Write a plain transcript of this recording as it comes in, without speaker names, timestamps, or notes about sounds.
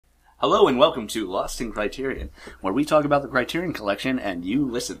Hello and welcome to Lost in Criterion, where we talk about the Criterion Collection and you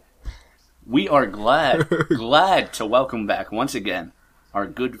listen. We are glad to welcome back once again our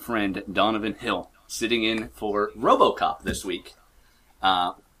good friend Donovan Hill, sitting in for Robocop this week.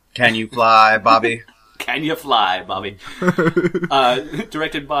 Can you fly, Bobby? Can you fly, Bobby?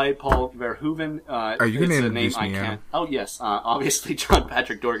 Directed by Paul Verhoeven. Are you going to introduce me? Oh yes, obviously John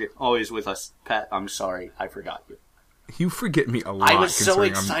Patrick Dorgan, always with us. Pat, I'm sorry, I forgot you. You forget me a lot. I was so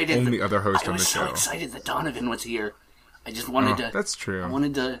excited. I'm the other host on the show. I was so excited that Donovan was here. I just wanted to. That's true.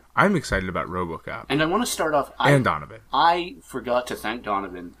 I'm excited about RoboCop. And I want to start off. And Donovan. I forgot to thank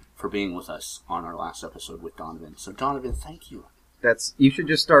Donovan for being with us on our last episode with Donovan. So Donovan, thank you. You should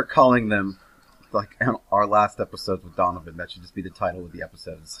just start calling them like our last episodes with Donovan. That should just be the title of the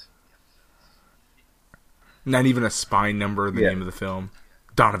episodes. Not even a spine number in the name of the film.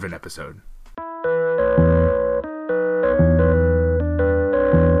 Donovan episode.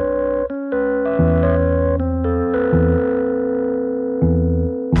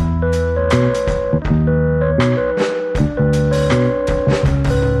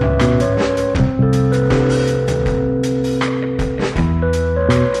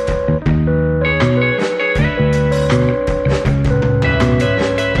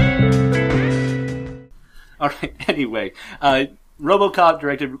 Anyway, RoboCop,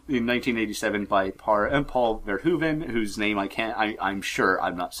 directed in 1987 by Paul Verhoeven, whose name I'm sure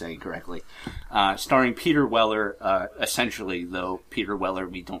I'm not saying correctly. Starring Peter Weller, essentially, though Peter Weller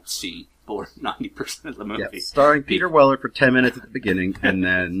we don't see for 90% of the movie. Yeah, starring Peter Weller for 10 minutes at the beginning, and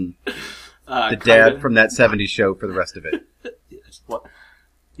then the dad from that 70s show for the rest of it.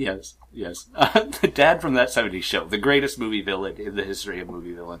 Yes. The dad from that 70s show, the greatest movie villain in the history of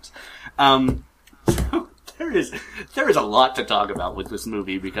movie villains. There is a lot to talk about with this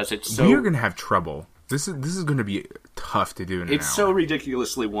movie because it's so... We're going to have trouble. This is going to be tough to do in an hour. It's so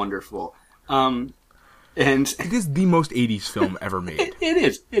ridiculously wonderful. And it is the most 80s film ever made. It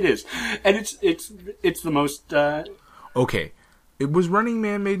is. And it's the most... Okay. Was Running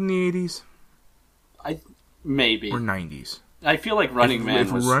Man made in the 80s? Maybe. Or 90s? I feel like Running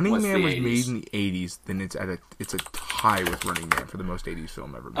Man was made in the 80s, then it's a tie with Running Man for the most 80s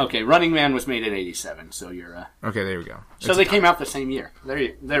film ever made. Okay, Running Man was made in 87, so you're... Okay, there we go. So they came out the same year.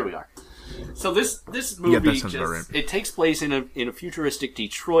 There we are. So this movie it takes place in a futuristic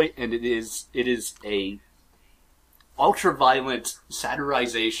Detroit, and it is a ultra-violent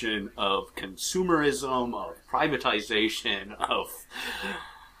satirization of consumerism, of privatization, of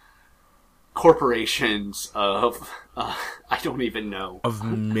corporations, of I don't even know, of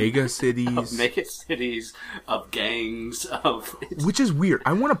mega cities, of gangs, of which is weird.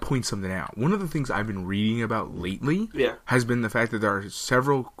 I want to point something out. One of the things I've been reading about lately has been the fact that there are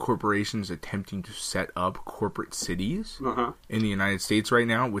several corporations attempting to set up corporate cities in the United States right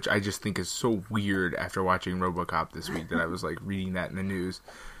now, which I just think is so weird after watching RoboCop this week that I was like reading that in the news.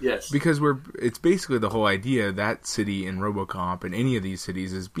 Yes, because it's basically the whole idea that city in RoboCop and any of these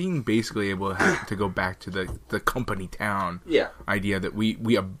cities is being basically able to go back to the company town idea that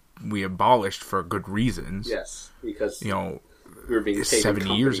we abolished for good reasons. Yes, because we were being paid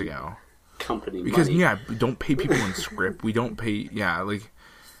 70 years ago. Company because money. We don't pay people in script. We don't pay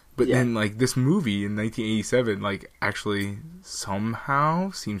then this movie in 1987 actually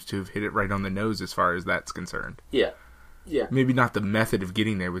somehow seems to have hit it right on the nose as far as that's concerned. Yeah. Maybe not the method of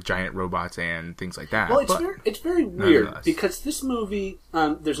getting there with giant robots and things like that. Well, it's very weird because this movie,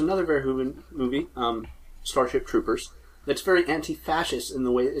 there's another Verhoeven movie, Starship Troopers, that's very anti-fascist in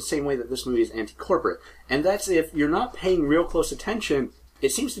the same way that this movie is anti-corporate. And that's if you're not paying real close attention,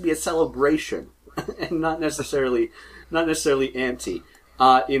 it seems to be a celebration and not necessarily anti.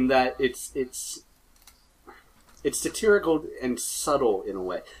 In that it's satirical and subtle in a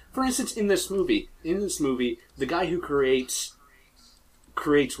way. For instance, in this movie, the guy who creates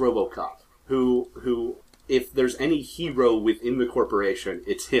RoboCop, who if there's any hero within the corporation,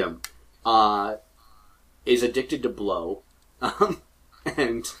 it's him, is addicted to blow,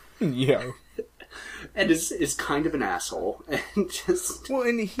 and is kind of an asshole, and just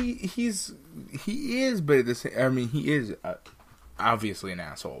he is, but at the same, he is obviously an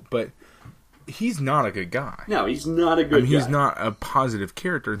asshole, but he's not a good guy. No, he's not a good guy. He's not a positive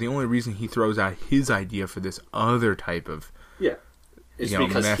character. The only reason he throws out his idea for this other type of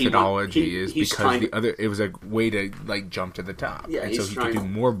methodology is because it was a way to jump to the top, and so he could do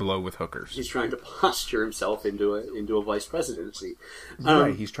more blow with hookers. He's trying to posture himself into a vice presidency.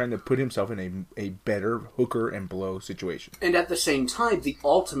 Right, he's trying to put himself in a better hooker and blow situation. And at the same time, the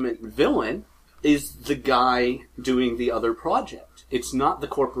ultimate villain is the guy doing the other project. It's not the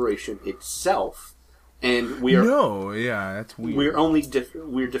corporation itself. And we are that's weird. We're only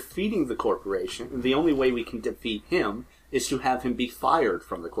we're defeating the corporation, and the only way we can defeat him is to have him be fired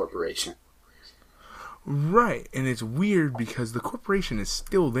from the corporation. Right, and it's weird because the corporation is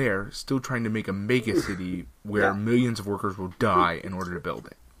still there, still trying to make a mega city where millions of workers will die in order to build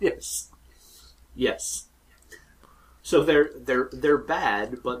it. Yes. So they're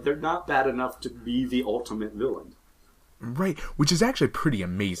bad, but they're not bad enough to be the ultimate villain. Right, which is actually pretty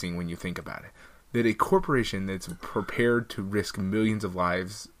amazing when you think about it. That a corporation that's prepared to risk millions of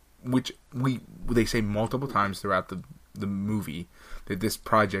lives, which they say multiple times throughout the movie, that this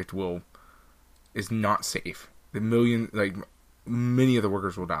project is not safe. Many of the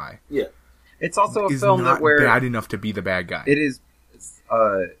workers will die. Yeah, it's also a film that where bad enough to be the bad guy. It is. It's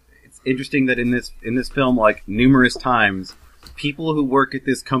interesting that in this film, like numerous times, people who work at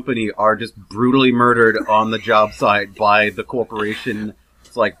this company are just brutally murdered on the job site by the corporation.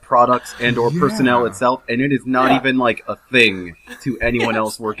 Like products and or personnel itself, and it is not even like a thing to anyone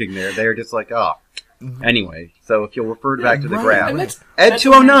else working there. They're just like, anyway. So if you'll refer back to the graph, Ed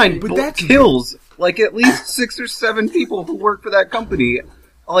 209 kills like at least 6 or 7 people who work for that company,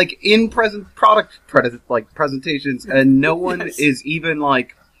 like in presentations, and no one is even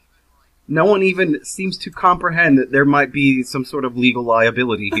like. No one even seems to comprehend that there might be some sort of legal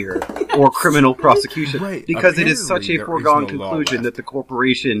liability here or criminal prosecution. Right. Because it is such a foregone conclusion that the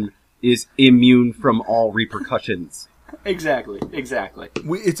corporation is immune from all repercussions. Exactly. It's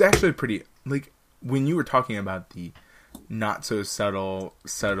actually pretty... Like, when you were talking about the not-so-subtle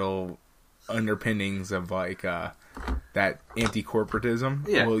underpinnings of, like, that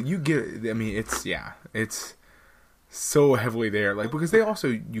anti-corporatism, well, you get... I mean, it's so heavily there, like, because they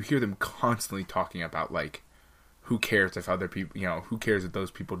also, you hear them constantly talking about, like, who cares if other people, who cares if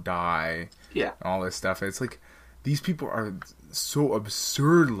those people die, and all this stuff. It's like, these people are so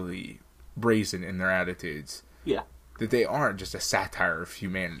absurdly brazen in their attitudes, that they aren't just a satire of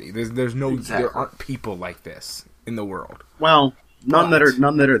humanity. There's no, there aren't people like this in the world. Well, none that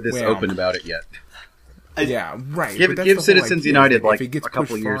are this open about it yet. Right. Give Citizens United like a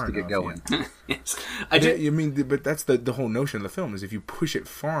couple years to get going. But that's the whole notion of the film is if you push it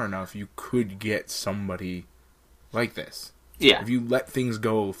far enough, you could get somebody like this. Yeah. If you let things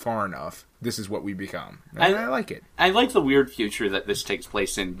go far enough, this is what we become. And I like it. I like the weird future that this takes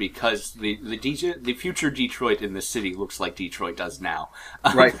place in because the future Detroit in the city looks like Detroit does now.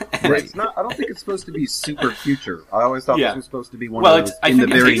 Right. It's not, I don't think it's supposed to be super future. I always thought this was supposed to be one of those in the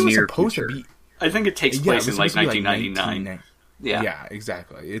very near future. I think it takes place in like 1999. Yeah,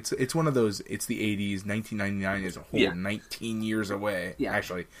 exactly. It's one of those. It's the 80s. 1999 is a whole 19 years away. Yeah.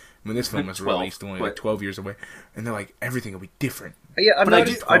 Actually, when this film was released, only like 12 years away, and they're like everything will be different. Yeah,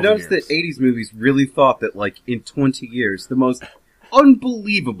 I noticed that 80s movies really thought that like in 20 years, the most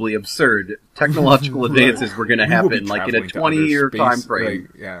unbelievably absurd technological advances were going to happen, like in a 20-year time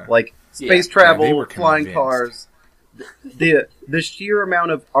frame, like space travel, flying cars. The sheer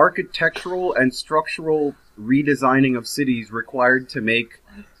amount of architectural and structural redesigning of cities required to make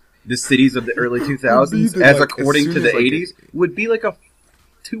the cities of the early 2000s, according to the 80s, would be like a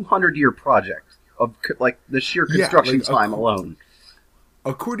 200-year project of like the sheer construction time alone.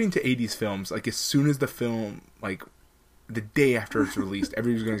 According to 80s films, like as soon as the film, like the day after it's released,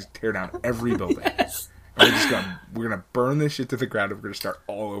 everybody's going to tear down every building. And we're gonna burn this shit to the ground and we're going to start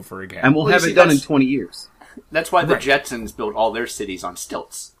all over again. And we'll have it done in 20 years. That's why the Jetsons built all their cities on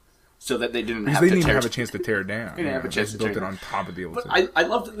stilts, so that they didn't have to didn't even have a chance to tear it down. They didn't have a chance to tear it down. On top of the old. But I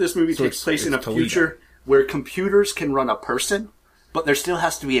love that this movie takes place in a future where computers can run a person, but there still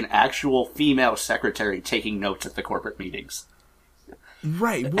has to be an actual female secretary taking notes at the corporate meetings.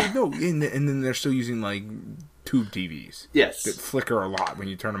 Right. Well, no, and then they're still using like tube TVs. Yes. That flicker a lot when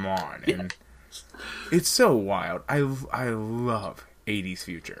you turn them on, and it's so wild. I love 80s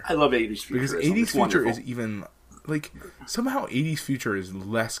future. I love 80s future. Because 80s future is even, like, somehow 80s future is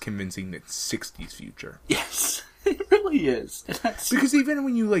less convincing than 60s future. Yes, it really is. Because even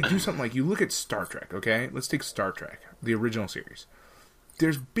when you, like, do something like, you look at Star Trek, okay? Let's take Star Trek, the original series.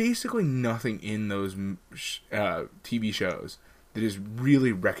 There's basically nothing in those TV shows that is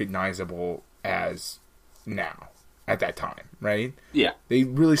really recognizable as now, at that time, right? Yeah. They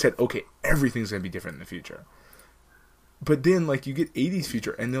really said, okay, everything's going to be different in the future. But then, like, you get 80s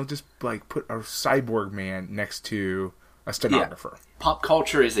future, and they'll just, like, put a cyborg man next to a stenographer. Yeah. Pop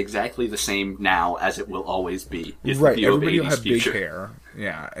culture is exactly the same now as it will always be. Right, everybody will have big hair.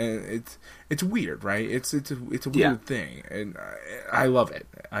 Yeah, and it's weird, right? It's a weird thing, and I love it.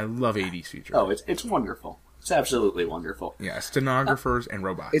 I love 80s future. Oh, it's wonderful. It's absolutely wonderful. Yeah, stenographers and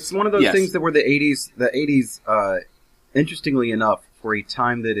robots. It's one of those things that were the 80s, interestingly enough, for a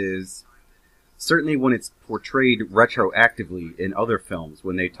time that is certainly when it's portrayed retroactively in other films,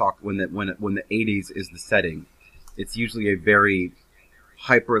 when they talk, when the 80s is the setting, it's usually a very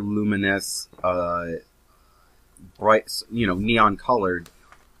hyper-luminous, bright, neon colored,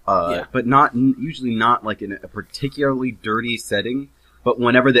 but usually not like in a particularly dirty setting. But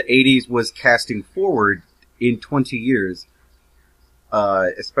whenever the 80s was casting forward in 20 years,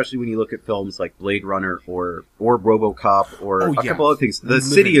 especially when you look at films like Blade Runner or Robocop or a couple other things, the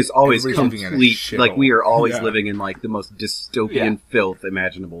city is always complete, like we are always living in like the most dystopian filth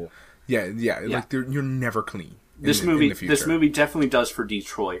imaginable. Like you're never clean. This movie definitely does for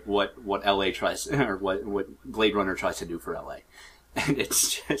Detroit what LA tries, or what Blade Runner tries to do for LA. And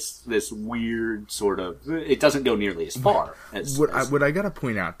it's just this weird sort of... It doesn't go nearly as far. What I gotta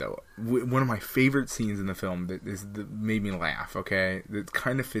point out, though, one of my favorite scenes in the film that made me laugh, okay, that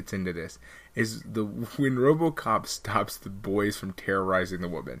kind of fits into this, is when Robocop stops the boys from terrorizing the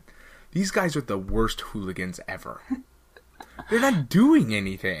woman. These guys are the worst hooligans ever. They're not doing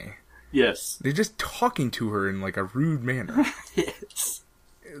anything. Yes. They're just talking to her in, like, a rude manner. Yes.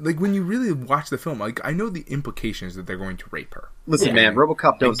 Like, when you really watch the film, like, I know the implications that they're going to rape her. Listen, man,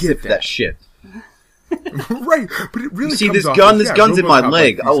 Robocop don't sift that shit. Right, but it really you see this gun? This gun's in my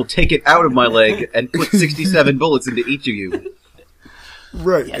leg. I will take it out of my leg and put 67 bullets into each of you.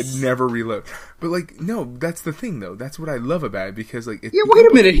 Right, yes. And never reload. But, like, no, that's the thing, though. That's what I love about it, because, like... wait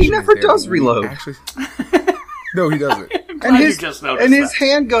a minute, he never does reload. Actually... No, he doesn't. And his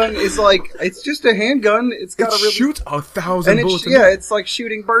handgun is like, it's just a handgun. It's got it shoots 1,000 bullets. It's like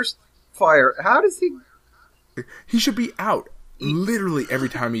shooting burst fire. How does he? He should be out literally every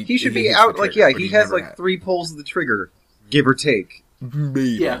time he should be out. Like he has like 3 pulls of the trigger, give or take.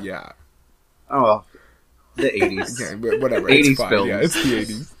 Maybe, yeah. Oh, the 80s. Okay, whatever. 80s films. Yeah, it's the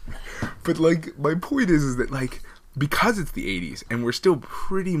 80s. But like, my point is that like, because it's the 80s and we're still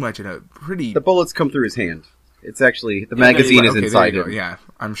pretty much in a pretty. The bullets come through his hand. It's actually, the magazine is inside him. Yeah,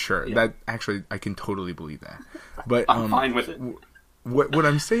 I'm sure. Yeah. That actually, I can totally believe that. But I'm fine with it. What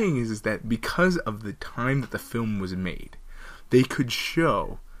I'm saying is that because of the time that the film was made, they could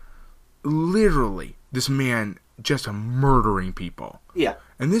show literally this man just murdering people. Yeah.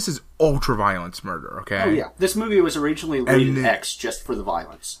 And this is ultra-violence murder, okay? Oh, yeah. This movie was originally rated X just for the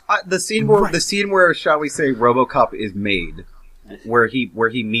violence. The scene where, shall we say, Robocop is made, where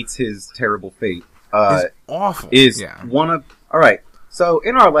he meets his terrible fate, is awful. One of... Alright, so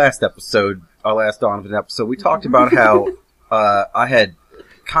in our last Donovan episode, we talked about how I had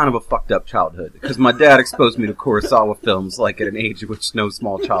kind of a fucked up childhood, because my dad exposed me to Kurosawa films, like at an age at which no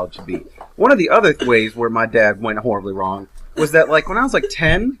small child should be. One of the other ways where my dad went horribly wrong was that, like, when I was like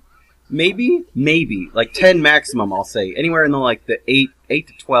 10, maybe, like 10 maximum, I'll say, anywhere in the 8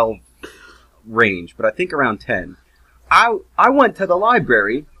 to 12 range, but I think around 10, I went to the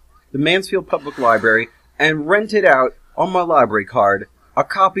library, the Mansfield Public Library, and rented out, on my library card, a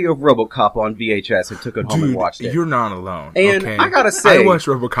copy of Robocop on VHS and took it home and watched it. You're not alone. And okay? I gotta say, I watched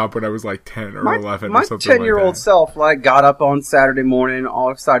Robocop when I was like 10 or 11 or something. My 10-year-old self, got up on Saturday morning,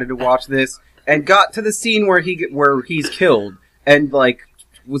 all excited to watch this, and got to the scene where he's killed, and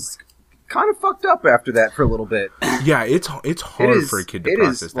was kind of fucked up after that for a little bit. Yeah, it's hard for a kid to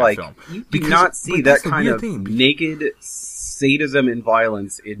process that film. You do not see that kind of naked sadism and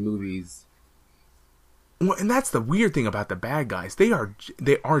violence in movies. Well, and that's the weird thing about the bad guys. They are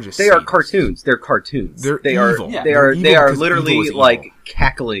just They are cartoons. They're cartoons. They're evil. They are literally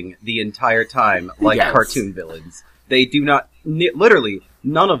cackling the entire time like cartoon villains. They do not literally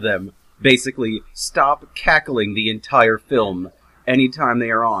none of them basically stop cackling the entire film anytime they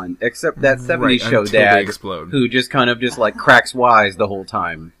are on, except that 70s show dad who just kind of cracks wise the whole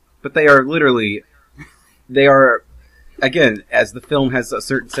time. But they are again, as the film has a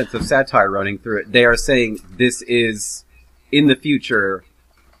certain sense of satire running through it, they are saying this is, in the future,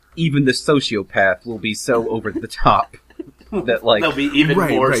 even the sociopath will be so over the top that they'll be even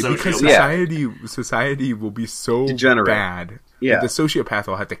more sociopath. Because society will be so degenerate. Bad that the sociopath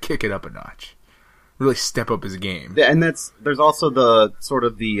will have to kick it up a notch, really step up his game. And there's also the sort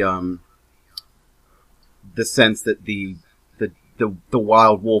of the sense that the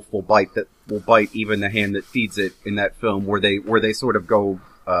wild wolf will bite even the hand that feeds it in that film, where they sort of go,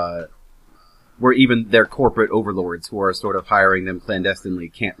 where even their corporate overlords who are sort of hiring them clandestinely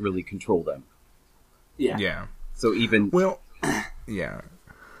can't really control them. Yeah. So even... Well, yeah.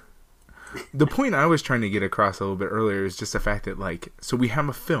 the point I was trying to get across a little bit earlier is just the fact that, like, so we have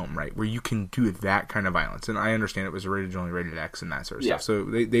a film, right, where you can do that kind of violence. And I understand it was originally rated X and that sort of stuff. So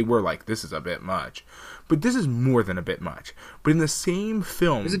they were like, this is a bit much. But this is more than a bit much. But in the same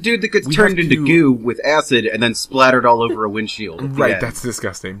film... There's a dude that gets turned into goo with acid and then splattered all over a windshield. Right, that's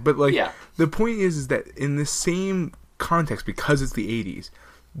disgusting. But, like, the point is that in the same context, because it's the 80s,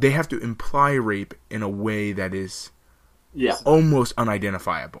 they have to imply rape in a way that is almost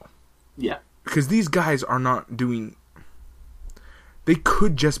unidentifiable. Yeah. Because these guys are not doing... They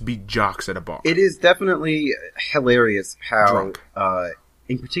could just be jocks at a bar. It is definitely hilarious how,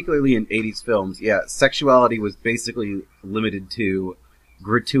 and particularly in 80s films, sexuality was basically limited to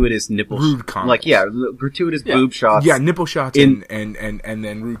gratuitous nipple... Rude comments. Gratuitous boob shots. Yeah, nipple shots and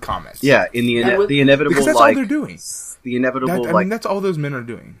then rude comments. Yeah, in the inevitable, because that's all they're doing. The inevitable, I mean, that's all those men are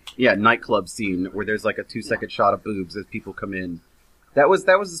doing. Yeah, nightclub scene where there's like a 2-second shot of boobs as people come in. That was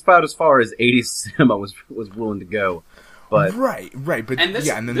about as far as 80s cinema was willing to go. But right, but and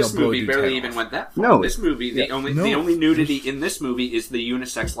this movie barely even went that far. No, this movie, the only nudity in this movie is the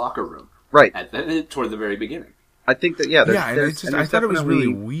unisex locker room. Right, toward the very beginning. I think that I thought it was really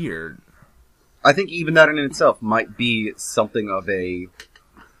weird. I think even that in itself might be something of a.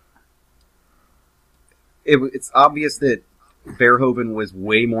 It's obvious that Verhoeven was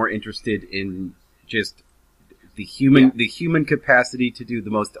way more interested in just the human capacity to do the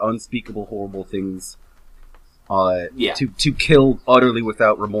most unspeakable, horrible things. To kill utterly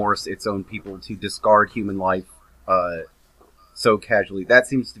without remorse its own people, to discard human life so casually. That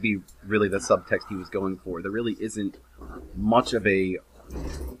seems to be really the subtext he was going for. There really isn't much of a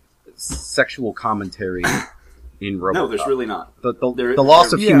sexual commentary in Robocop. No, there's really not. The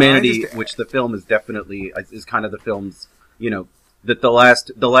loss of humanity, which the film is definitely is kind of the film's, that the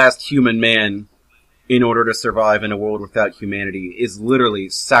last human man, in order to survive in a world without humanity, is literally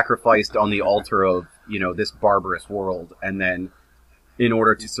sacrificed on the altar of, this barbarous world, and then, in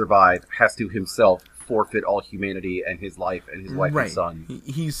order to survive, has to himself forfeit all humanity and his life and his wife and son.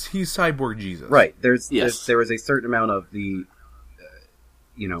 He's cyborg Jesus. Right. There is a certain amount of the,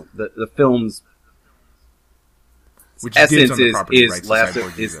 the film's which essence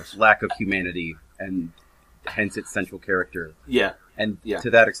is lack of humanity, and hence its central character. Yeah. And to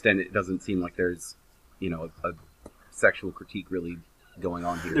that extent, it doesn't seem like there's, a sexual critique really going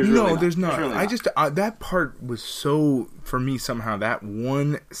on here. There's not. Really I just that part was so, for me, somehow that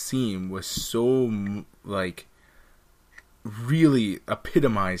one scene was so like really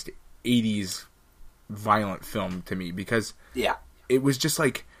epitomized 80s violent film to me, because it was just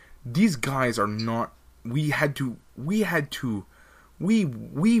like, these guys are not. We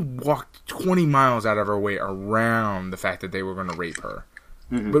walked 20 miles out of our way around the fact that they were going to rape her.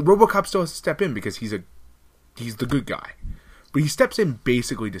 Mm-hmm. But RoboCop still has to step in because he's the good guy. But he steps in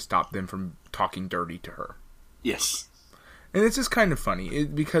basically to stop them from talking dirty to her. Yes. And it's just kind of funny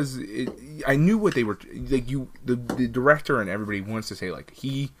because I knew what they were like. The director and everybody wants to say, like,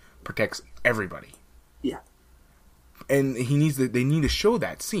 he protects everybody. Yeah. And they need to show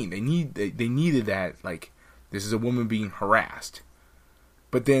that scene. They needed that, like, this is a woman being harassed.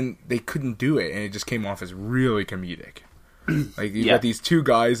 But then they couldn't do it, and it just came off as really comedic. Like, you got these two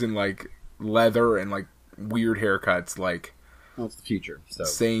guys in, like, leather and, like, weird haircuts, like... Well, it's the future, so...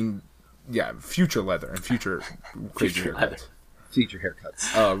 Saying, future leather and future crazy haircuts. Leather. Future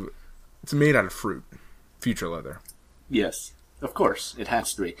haircuts. It's made out of fruit. Future leather. Yes. Of course. It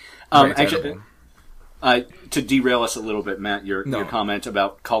has to be. Actually, to derail us a little bit, Matt, your comment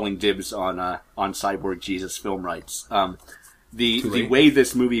about calling dibs on Cyborg Jesus film rights. The way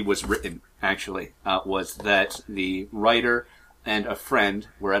this movie was written, actually, was that the writer and a friend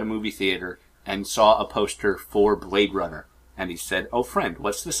were at a movie theater and saw a poster for Blade Runner, and he said, "Oh, friend,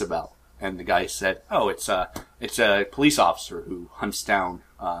 what's this about?" And the guy said, "Oh, it's a police officer who hunts down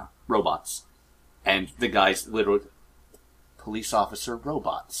robots." And the guy's literally, police officer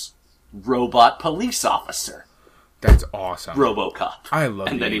robots, robot police officer. That's awesome. Robocop. I love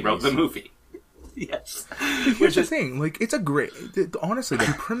it. And then he wrote the movie. Yes. Here's the thing, like, it's a great... Honestly,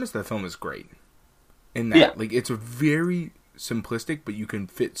 the premise of the film is great. In that, like, it's a very simplistic, but you can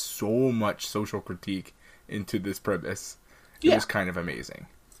fit so much social critique into this premise. It was kind of amazing.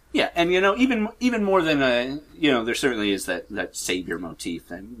 Yeah, and, even more than, there certainly is that savior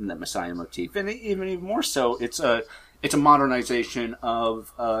motif and that messiah motif. And even more so, it's a modernization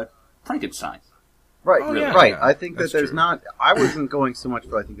of Frankenstein. Right, right. I think that there's not... I wasn't going so much,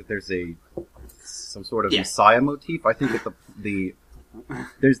 but I think that there's some sort of messiah motif. I think that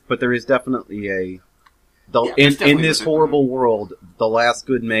there is definitely in this horrible world, the last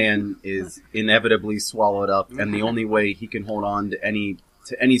good man is inevitably swallowed up, and the only way he can hold on to any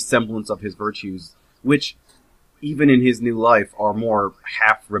to any semblance of his virtues, which, even in his new life, are more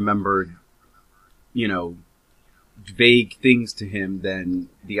half-remembered, vague things to him than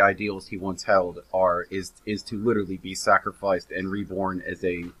the ideals he once held is to literally be sacrificed and reborn as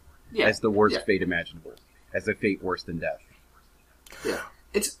the worst fate imaginable, as a fate worse than death. Yeah.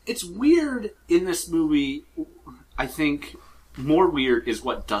 It's weird in this movie. I think more weird is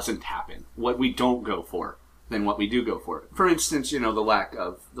what doesn't happen, what we don't go for, than what we do go for. For instance, the lack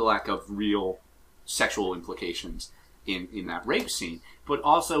of real sexual implications in that rape scene, but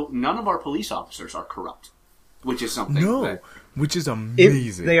also none of our police officers are corrupt, which is something which is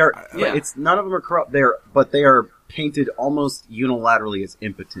amazing. It's none of them are corrupt. They are painted almost unilaterally as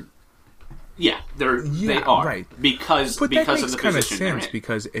impotent. Yeah, they are right because of the position kind of sense they're in.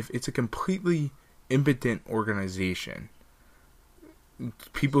 Because if it's a completely impotent organization,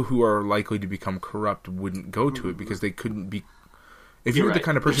 people who are likely to become corrupt wouldn't go to it because they couldn't be. If you're the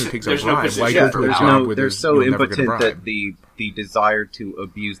kind of person who takes a bribe, why go to a job where they're so impotent that the desire to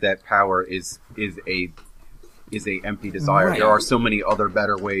abuse that power is a empty desire. Right. There are so many other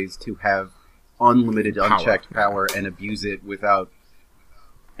better ways to have unlimited, unchecked power and abuse it without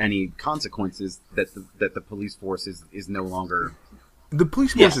any consequences that the police force is no longer. The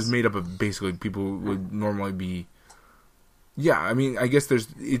police force is made up of basically people who would normally be. Yeah, I mean, I guess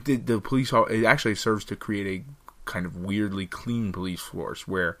the police. It actually serves to create a kind of weirdly clean police force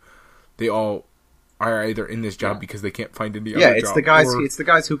where they all are either in this job because they can't find any other job. Yeah, it's the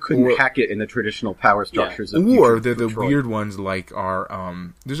guys who couldn't hack it in the traditional power structures. Yeah. Or they're the weird ones like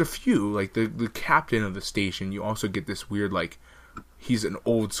there's a few, like the captain of the station. You also get this weird, like, he's an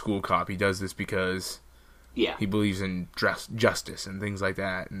old school cop. He does this because he believes in justice and things like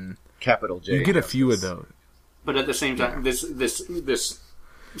that. And capital J. You get a few of those. But at the same time, this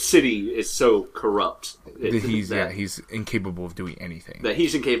city is so corrupt that he's incapable of doing anything. That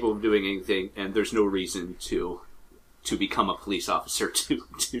he's incapable of doing anything, and there's no reason to become a police officer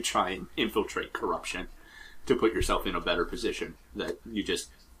to try and infiltrate corruption, to put yourself in a better position. That you just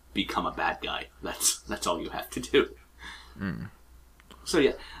become a bad guy. That's all you have to do. Mm.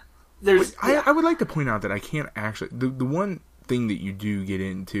 So I would like to point out that I can't actually the one thing that you do get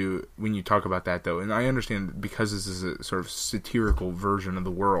into when you talk about that, though, and I understand because this is a sort of satirical version of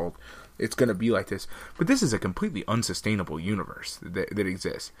the world, it's going to be like this. But this is a completely unsustainable universe that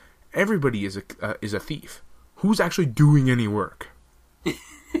exists. Everybody is a thief. Who's actually doing any work?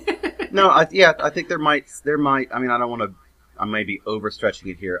 No, I think there might. I mean, I may be overstretching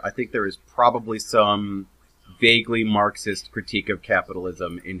it here. I think there is probably some vaguely Marxist critique of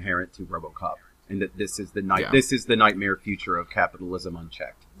capitalism inherent to Robocop. And that this is the nightmare future of capitalism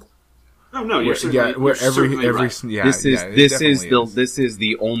unchecked. Oh no, this is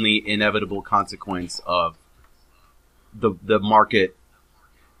the only inevitable consequence of the market,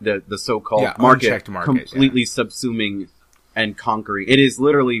 the so-called market completely subsuming and conquering. It is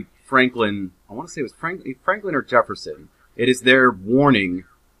literally Franklin. I want to say it was Franklin or Jefferson. It is their warning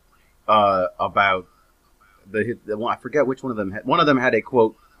about I forget which one of them. One of them had a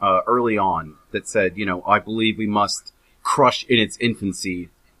quote early on that said, I believe we must crush in its infancy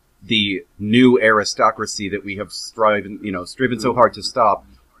the new aristocracy that we have striven so hard to stop,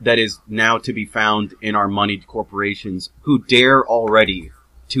 that is now to be found in our moneyed corporations who dare already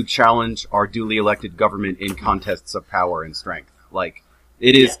to challenge our duly elected government in contests of power and strength. Like,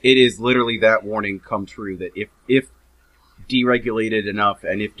 it is literally that warning come true, that if deregulated enough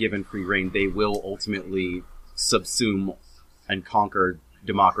and if given free rein, they will ultimately subsume and conquer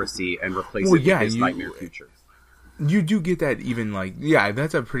democracy and replace it with this nightmare future. You do get that even, like,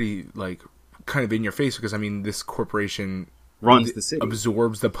 that's a pretty, like, kind of in your face, because, I mean, this corporation runs the city,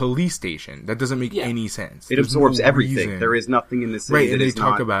 absorbs the police station. That doesn't make any sense. It absorbs everything. There is nothing in the city that is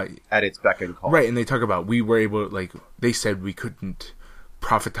not at its beck and call. Right, and they talk about, we were able to, like, they said we couldn't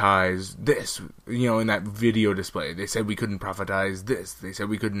profitize this, in that video display. They said we couldn't profitize this. They said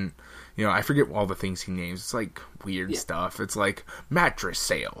we couldn't, I forget all the things he names. It's like weird stuff. It's like mattress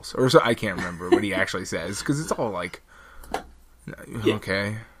sales, or so. I can't remember what he actually says, because it's all like,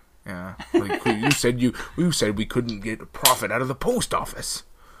 okay, like you said we couldn't get a profit out of the post office.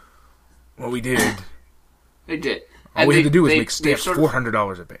 Well, we did. They did. All we had to do was make stamps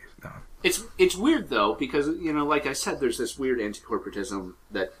 $400 a page. No. It's weird, though, because, like I said, there's this weird anti-corporatism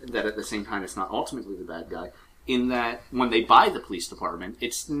that at the same time it's not ultimately the bad guy, in that when they buy the police department,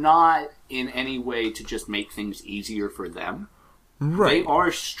 it's not in any way to just make things easier for them. Right. They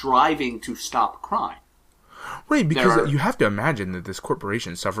are striving to stop crime. Right, because you have to imagine that this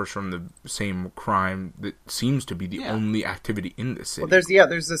corporation suffers from the same crime that seems to be the only activity in this city. Well,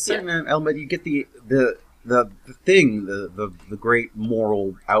 there's a certain element. You get the great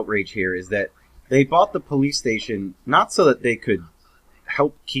moral outrage here is that they bought the police station not so that they could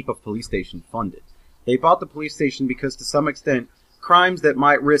help keep a police station funded. They bought the police station because, to some extent, crimes that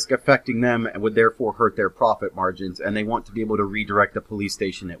might risk affecting them would therefore hurt their profit margins, and they want to be able to redirect the police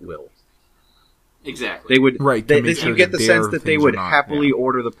station at will. Exactly. They would, right. You get the sense that they would happily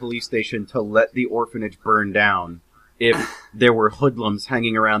order the police station to let the orphanage burn down if there were hoodlums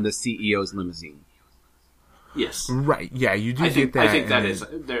hanging around the CEO's limousine. Yes. Right. Yeah, you do get that. I think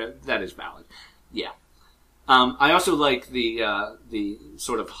that is valid. Yeah. I also like the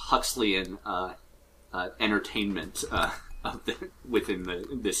sort of Huxleyan entertainment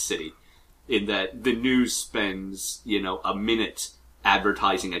within this city, in that the news spends a minute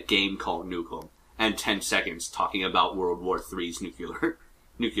advertising a game called Nukem and 10 seconds talking about World War III's nuclear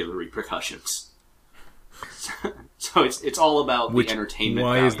repercussions. So it's all about the entertainment.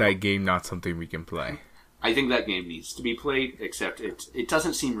 Why value. Is that game not something we can play? I think that game needs to be played, except it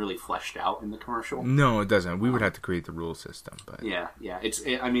doesn't seem really fleshed out in the commercial. No, it doesn't. We would have to create the rule system, but yeah.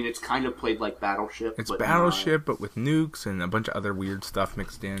 It's kind of played like Battleship. It's Battleship, but with nukes and a bunch of other weird stuff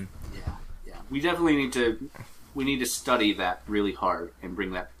mixed in. Yeah. We definitely need to study that really hard and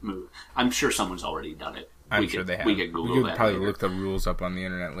bring that move. I'm sure someone's already done it. I'm sure they have. We could Google that. We could probably later. look the rules up on the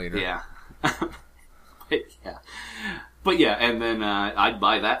internet later. Yeah. But yeah, and then I'd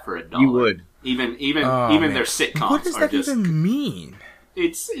buy that for $1. You would. Even their sitcoms. What does that even mean?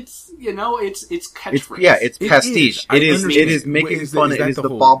 It's catchphrase. It's pastiche. It is making fun. It is the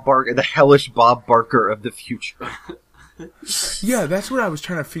Bob Barker, the hellish Bob Barker of the future. Yeah, that's what I was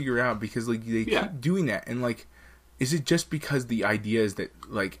trying to figure out, because they keep doing that, and is it just because the idea is that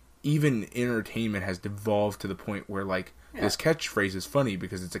even entertainment has devolved to the point where this catchphrase is funny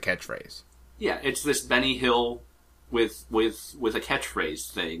because it's a catchphrase? Yeah, it's this Benny Hill with a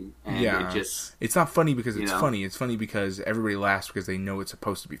catchphrase thing, and it's not funny because it's funny. It's funny because everybody laughs because they know it's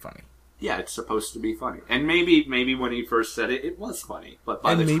supposed to be funny. Yeah, it's supposed to be funny, and maybe when he first said it, it was funny. But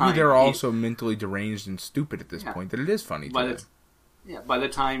maybe they're also mentally deranged and stupid at this point that it is funny. By the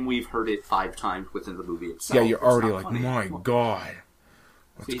time we've heard it 5 times within the movie itself, you're already like, funny. My God,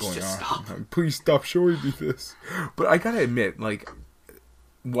 what's going on? Stop. Please stop showing me this. But I gotta admit,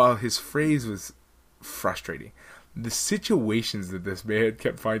 while his phrase was frustrating, the situations that this man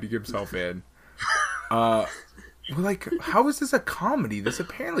kept finding himself in, how is this a comedy? This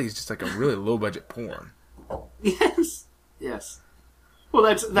apparently is just a really low budget porn. Yes. Well,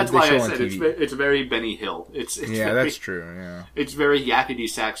 that's why I said it's very Benny Hill. It's that's true. Yeah, it's very yakety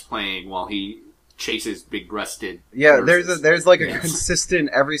sax playing while he chases big breasted. Yeah, nurses. there's a consistent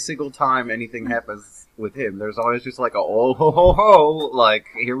every single time anything happens with him. There's always just oh ho ho ho,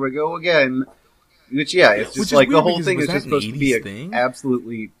 here we go again. Which it's just the whole thing is just supposed to be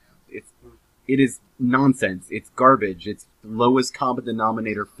absolutely. It is nonsense. It's garbage. It's lowest common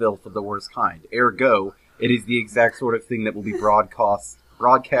denominator filth of the worst kind. Ergo, it is the exact sort of thing that will be broadcast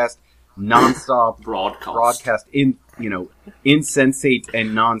nonstop. broadcast insensate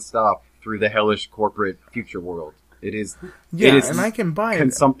and nonstop through the hellish corporate future world. It is. Yeah, it is and I can buy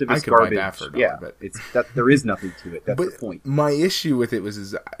consumptivist garbage. Buy that for $1, but it's that there is nothing to it. That's the point. My issue with it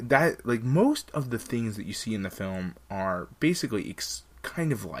is that most of the things that you see in the film are basically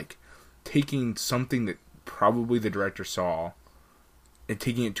kind of taking something that probably the director saw and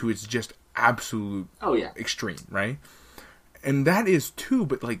taking it to its just absolute extreme, right? And that is too.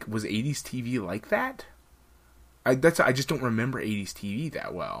 But was 80s TV like that? I just don't remember 80s TV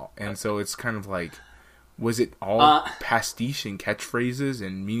that well, and so it's kind of was it all pastiche and catchphrases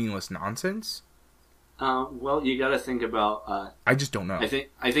and meaningless nonsense? Well, you got to think about. I just don't know. I think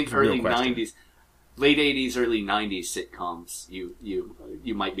early '90s, late '80s, early '90s sitcoms.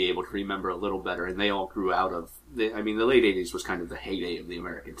 You might be able to remember a little better, and they all grew out of. The late '80s was kind of the heyday of the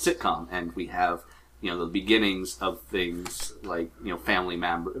American sitcom, and we have. The beginnings of things like Family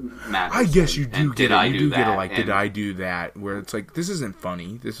Matters. I guess you do get it. You do get it. Did I do that? Where it's this isn't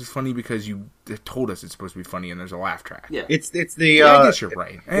funny. This is funny because you told us it's supposed to be funny, and there's a laugh track. Yeah, it's the. I guess you're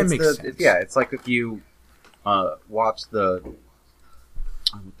right. It makes sense. It's like if you watch the.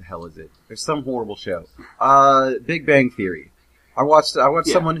 What the hell is it? There's some horrible show. Big Bang Theory. I watched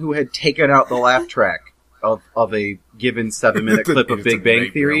someone who had taken out the laugh track of a given 7-minute clip of Big Bang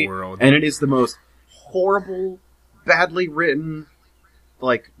Theory, and it is the most horrible, badly written,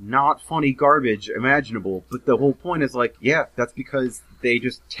 not funny garbage imaginable. But the whole point is that's because they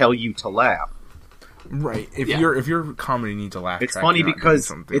just tell you to laugh. Right. If your comedy needs a laugh, it's funny because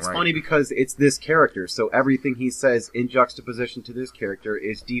funny because it's this character. So everything he says in juxtaposition to this character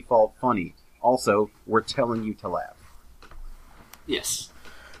is default funny. Also, we're telling you to laugh. Yes.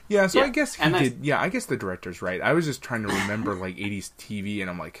 Yeah, so I guess he did. Yeah, I guess the director's right. I was just trying to remember like 80s TV, and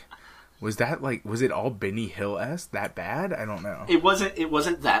I'm like, was it all Benny Hill-esque that bad? I don't know. It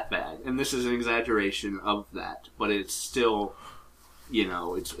wasn't that bad, and this is an exaggeration of that, but it's still,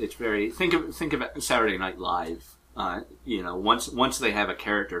 it's very think of Saturday Night Live. Once they have a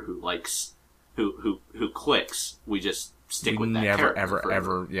character who likes who clicks, we just stick with that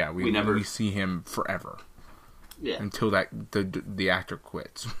character. We see him forever. Yeah. Until the actor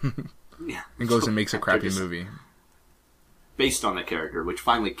quits. And goes and makes a crappy movie. Based on the character, which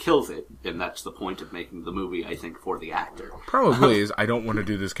finally kills it, and that's the point of making the movie, I think, for the actor. Probably is, I don't want to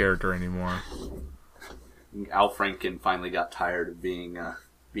do this character anymore. Al Franken finally got tired of being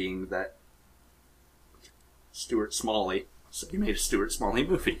that Stuart Smalley, so he made a Stuart Smalley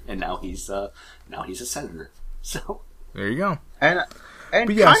movie, and now he's a senator. So there you go.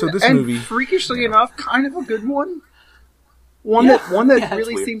 So this movie, freakishly enough, kind of a good one. One that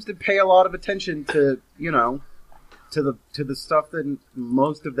really seems to pay a lot of attention to, to the stuff that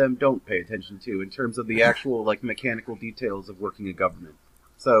most of them don't pay attention to in terms of the actual mechanical details of working a government.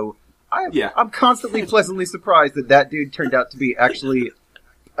 So I'm constantly pleasantly surprised that dude turned out to be actually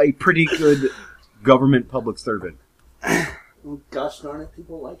a pretty good government public servant. Well, gosh darn it,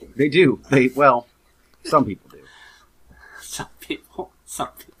 people like him. They do. Some people do. Some people. So,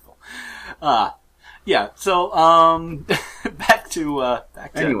 back to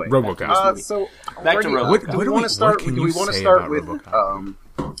anyway, Robocop. Back to Robocop. Do we want to start with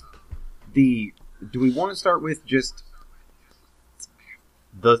do we want to start with just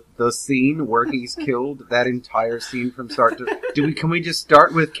the scene where he's killed, that entire scene from start to... Can we just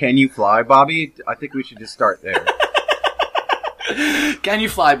start with "Can you fly, Bobby"? I think we should just start there. "Can you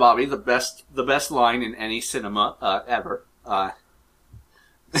fly, Bobby"? The best line in any cinema ever.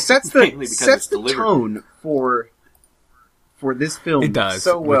 Sets the tone for this film. It does,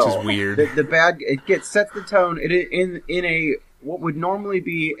 so well. Which is weird. Sets the tone in a what would normally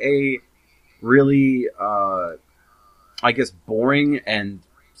be a really boring and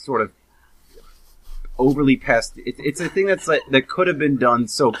sort of overly past. It's a thing that could have been done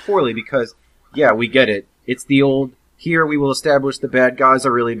so poorly because we get it. It's the old, here we will establish the bad guys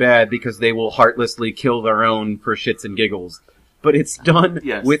are really bad because they will heartlessly kill their own for shits and giggles. But it's done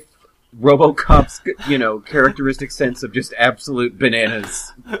with RoboCop's, characteristic sense of just absolute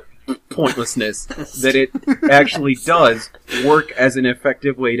bananas pointlessness, that it actually does work as an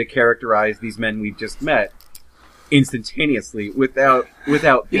effective way to characterize these men we've just met instantaneously without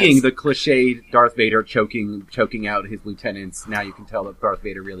being the cliched Darth Vader choking out his lieutenants. Now you can tell that Darth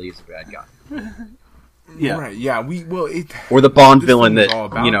Vader really is a bad guy. Yeah. Right. Yeah. Or the Bond villain that, all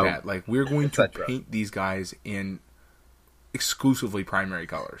about that. Like, we're going to paint these guys in exclusively primary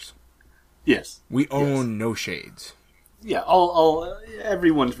colors. Yes. We own no shades. Yeah,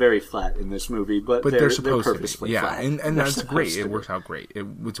 everyone's very flat in this movie, but they're supposed to be. Yeah, flat. and that's great. It works out great.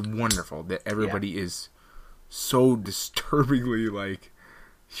 It's wonderful that everybody is so disturbingly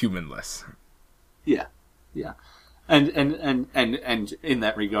humanless. Yeah. And in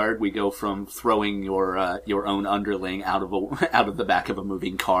that regard, we go from throwing your own underling out of the back of a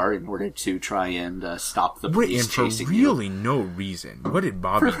moving car in order to try and stop the police chasing you. And for really no reason. What did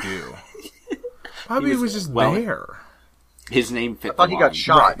Bobby do? Bobby was just there. His name fit. I thought he got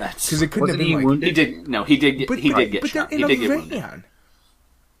shot. Because it couldn't have been wounded. He did. No, he did get shot. But they're in a van,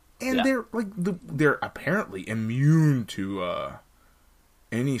 and they're apparently immune to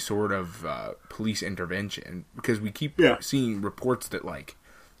any sort of police intervention, because we keep seeing reports that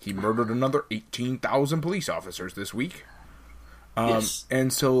he murdered another 18,000 police officers this week.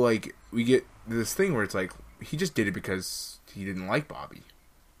 And so we get this thing where it's he just did it because he didn't like Bobby.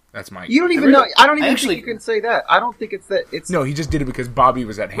 That's my... You don't even know... I don't even think you can say that. I don't think it's that... No, he just did it because Bobby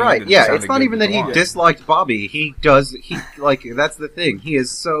was at hand. Right, yeah, it's not even that he disliked Bobby. That's the thing.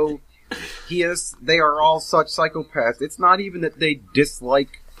 They are all such psychopaths. It's not even that they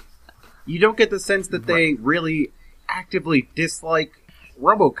dislike... You don't get the sense that they really actively dislike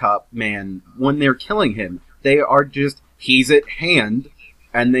RoboCop man when they're killing him. They are just, he's at hand,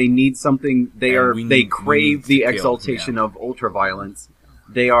 and they need something... They crave the exaltation of ultraviolence.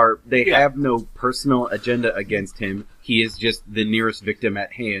 They have no personal agenda against him. He is just the nearest victim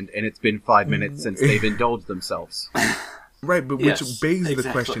at hand, and it's been 5 minutes since they've indulged themselves. Right, but which begs the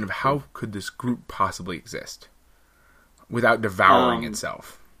question of how could this group possibly exist without devouring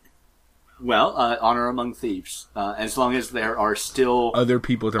itself? Well, honor among thieves. As long as there are still other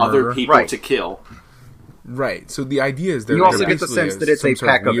people to murder, to kill. Right. So the idea is you also get the sense that it's a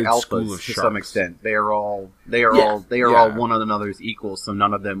pack of alphas to some extent. They are all one another's equals, so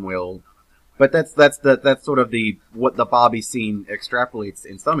none of them will But that's sort of what the Bobby scene extrapolates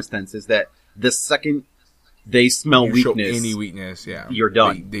in some sense is that the second they smell weakness, any weakness, you're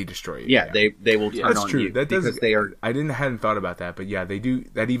done. They destroy it. Yeah, they will turn on you. That does, because they are. I hadn't thought about that, but yeah, they do.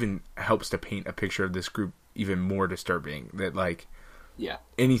 That even helps to paint a picture of this group even more disturbing. That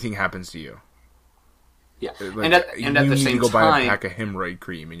anything happens to you. Yeah, and at the same time, go buy a pack of hemorrhoid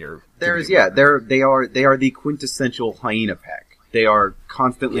cream, and you're they are the quintessential hyena pack. They are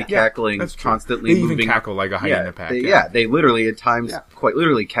constantly cackling, constantly moving. They even cackle like a hyena pack. They literally at times quite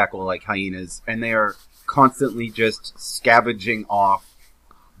literally cackle like hyenas, and they are constantly just scavenging off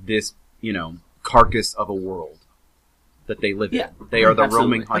this, carcass of a world that they live in. They are the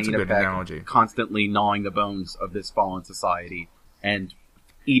roaming hyena pack, constantly gnawing the bones of this fallen society and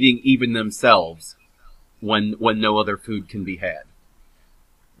eating even themselves when no other food can be had.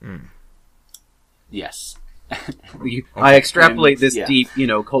 Mm. Yes. I extrapolate this deep,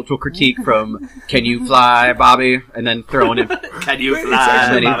 cultural critique from "Can you fly, Bobby?" and then throwing him. Can you fly?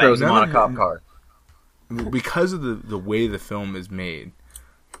 And then he throws him on a cop car. Because of the way the film is made,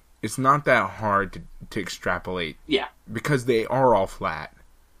 it's not that hard to extrapolate. Yeah. Because they are all flat.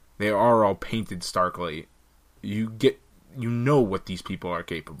 They are all painted starkly. You know what these people are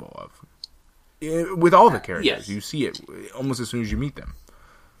capable of. With all the characters. You see it almost as soon as you meet them.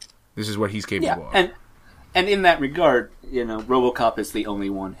 This is what he's capable of. And in that regard, Robocop is the only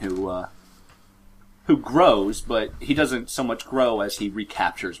one who grows, but he doesn't so much grow as he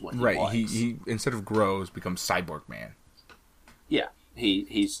recaptures what he was. Right, he instead of grows, becomes Cyborg Man. Yeah,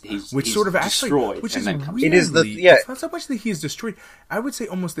 he's sort of destroyed. Which is weirdly, it's not so much that he is destroyed. I would say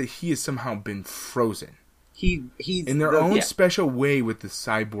almost that he has somehow been frozen. He's in their own special way with the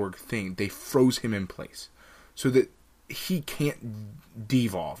cyborg thing. They froze him in place so that he can't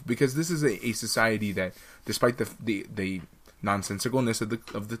devolve, because this is a society that, despite the nonsensicalness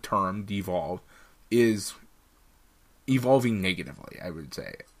of the term devolve, is evolving negatively, I would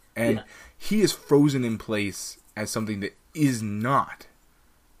say. And he is frozen in place as something that is not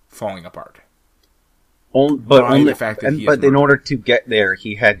falling apart. But in order to get there,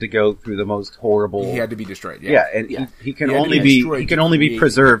 he had to go through the most horrible. He had to be destroyed. He can only be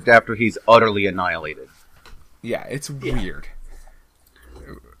preserved after he's utterly annihilated. Yeah, it's weird.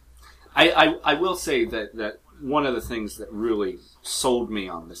 I will say that one of the things that really sold me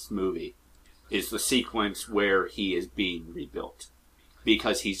on this movie is the sequence where he is being rebuilt.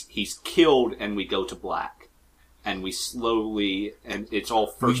 Because he's killed and we go to black. And we slowly, and it's all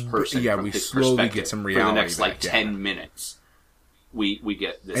first person from his perspective. Get some reality for the next 10 minutes. We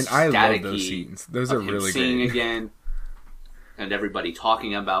get this and I love those scenes. Those are really seeing great. again, and everybody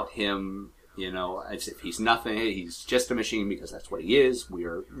talking about him, as if he's nothing. He's just a machine, because that's what he is. We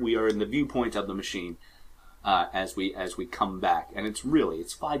are in the viewpoint of the machine as we come back, and it's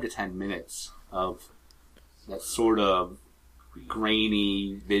 5 to 10 minutes of that sort of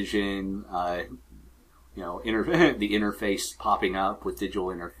grainy vision. The interface popping up with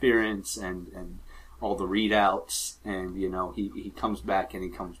digital interference and all the readouts, and he comes back and he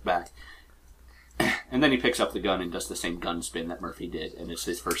comes back, and then he picks up the gun and does the same gun spin that Murphy did, and it's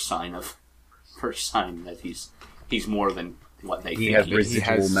his first sign that he's more than what they think he is. He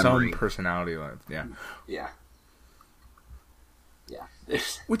has some personality left. Yeah.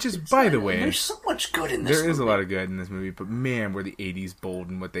 Which is, by the way, there's so much good in this movie. There is a lot of good in this movie, but man, were the 80s bold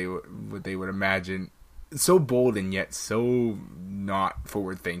in what they would imagine. So bold and yet so not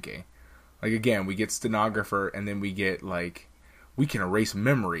forward thinking. Like, again, we get stenographer, and then we get we can erase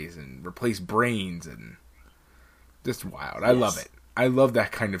memories and replace brains, and just wild. I love it. I love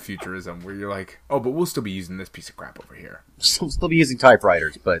that kind of futurism where you're like, oh, but we'll still be using this piece of crap over here. We'll still be using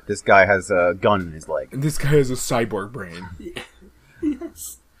typewriters, but this guy has a gun in his leg. And this guy has a cyborg brain.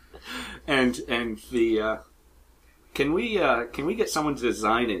 Yes. And the can we get someone to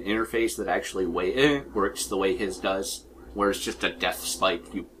design an interface that actually works the way his does, where it's just a death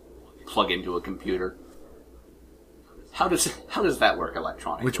spike you plug into a computer? How does that work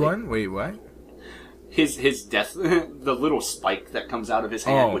electronically? Which one? Wait, what? His death, the little spike that comes out of his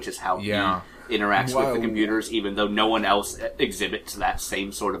hand, which is how he interacts with the computers, even though no one else exhibits that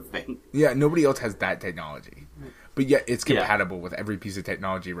same sort of thing. Yeah, nobody else has that technology. But yet it's compatible with every piece of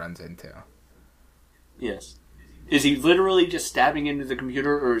technology he runs into. Yes. Is he literally just stabbing into the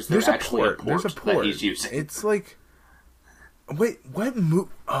computer, or is there actually a port that he's using? It's like... Wait, what move...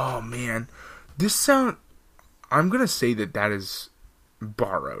 Oh, man. This sound... I'm going to say that is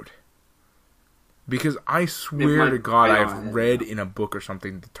borrowed. Because I swear to God I've read in a book or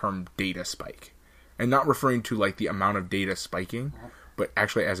something the term data spike. And not referring to the amount of data spiking, but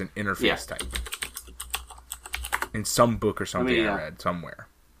actually as an interface type. In some book or something I read somewhere.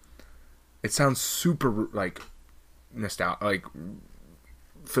 It sounds super like nostalgic,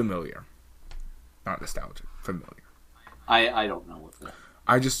 familiar, not nostalgic, familiar. I don't know what that.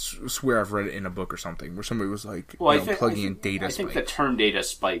 I just swear I've read it in a book or something where somebody was like, plugging in data spike. I think the term data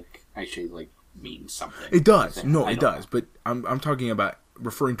spike actually means something. It does. It does. But I'm talking about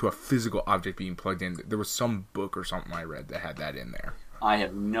referring to a physical object being plugged in. There was some book or something I read that had that in there. I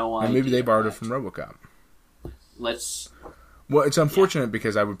have no idea. And maybe they borrowed it from Robocop. Well, it's unfortunate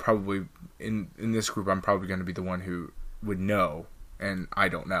because I would probably in this group I'm probably going to be the one who would know, and I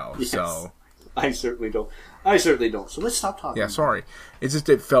don't know. Yes. So I certainly don't. So let's stop talking. Yeah, sorry. It's just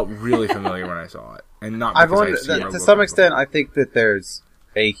it felt really familiar when I saw it, and not. To some extent, I think that there's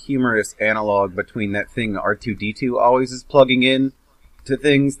a humorous analog between that thing R2-D2 always is plugging in to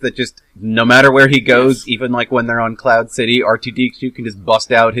things that just no matter where he goes, even like when they're on Cloud City, R2-D2 can just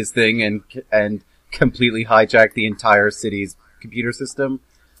bust out his thing and completely hijack the entire city's computer system.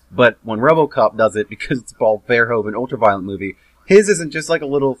 But when Robocop does it, because it's a Paul Verhoeven ultraviolent movie, his isn't just like a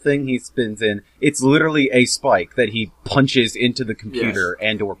little thing he spins in. It's literally a spike that he punches into the computer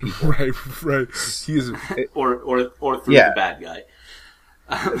and or people. Right. He is or through the bad guy.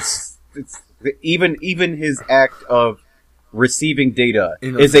 it's even his act of receiving data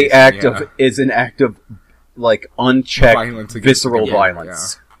is an act of like unchecked visceral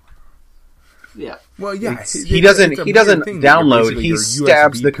violence. Yeah. Well, yeah. He doesn't download. He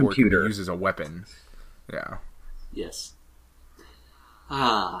stabs the computer. Uses a weapon. Yeah. Yes.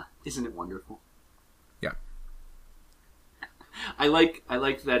 Isn't it wonderful? Yeah. I like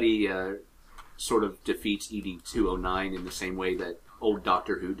that he sort of defeats ED-209 in the same way that old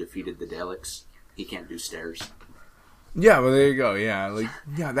Doctor Who defeated the Daleks. He can't do stairs. Yeah, well, there you go. Yeah,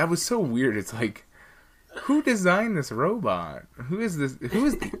 that was so weird. It's like, who designed this robot? Who is this? Who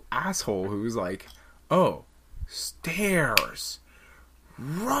is the asshole who was like, oh, stairs,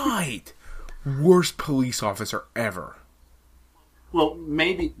 right? Worst police officer ever. Well,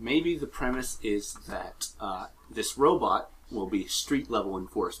 maybe the premise is that this robot will be street level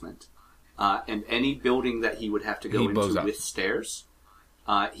enforcement, and any building that he would have to go into with stairs,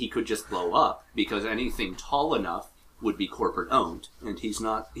 he could just blow up because anything tall enough would be corporate owned, and he's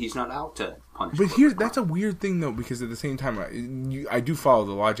not out to punish. But that's a weird thing though, because at the same time, I do follow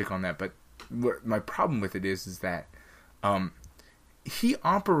the logic on that. But my problem with it is that he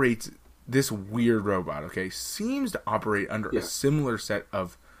operates this weird robot. Okay, seems to operate under a similar set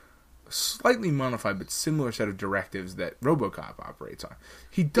of slightly modified but similar set of directives that Robocop operates on.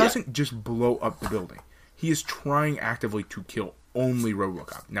 He doesn't just blow up the building. He is trying actively to kill only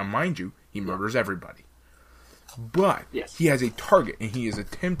Robocop. Now, mind you, he murders everybody. But he has a target, and he is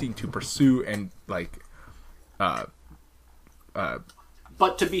attempting to pursue and But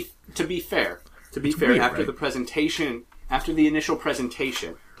to be fair, after the presentation, after the initial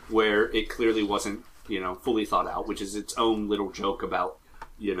presentation, where it clearly wasn't fully thought out, which is its own little joke about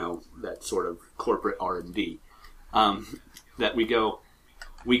that sort of corporate R&D, that we go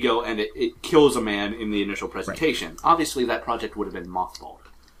and it kills a man in the initial presentation. Right. Obviously, that project would have been mothballed.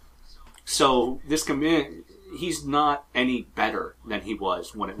 So this he's not any better than he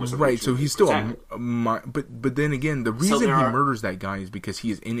was when it was originally right. So he's still but then again, the reason he murders that guy is because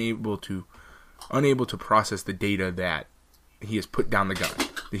he is unable to process the data that he has put down the gun.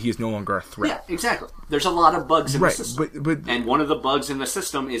 That he is no longer a threat. Yeah, exactly. There's a lot of bugs in the system. But and one of the bugs in the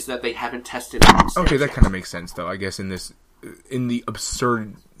system is that they haven't tested it. Okay, that kind of makes sense, though, I guess, in the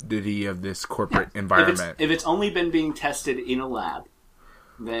absurdity of this corporate environment. If it's only been being tested in a lab,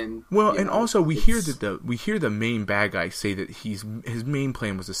 then... Well, and also we hear the main bad guy say that his main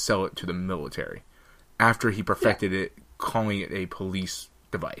plan was to sell it to the military after he perfected it, calling it a police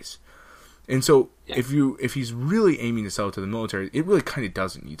device. And so, if he's really aiming to sell it to the military, it really kind of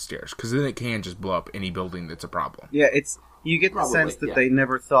doesn't need stairs, because then it can just blow up any building that's a problem. Yeah, you get the sense that they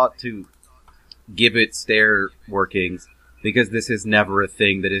never thought to give it stair workings, because this is never a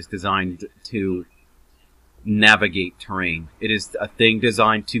thing that is designed to navigate terrain. It is a thing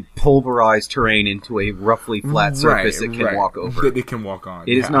designed to pulverize terrain into a roughly flat surface it can walk over. That it can walk on.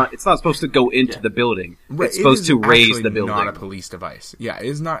 It is not. It's not supposed to go into the building. Right. It's supposed to raise the building. Not a police device. Yeah, it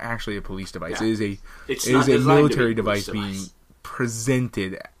is not actually a police device. Yeah. It is a military device being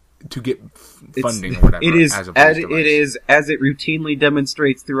presented to get funding or whatever. It is as it routinely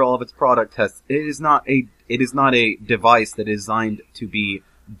demonstrates through all of its product tests. It is not a device that is designed to be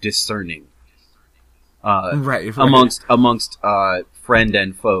discerning. Amongst friend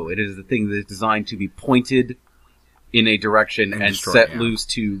and foe. It is the thing that is designed to be pointed in a direction and set loose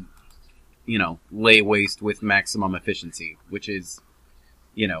to, lay waste with maximum efficiency, which is,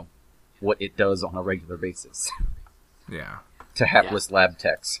 what it does on a regular basis. Yeah. To hapless lab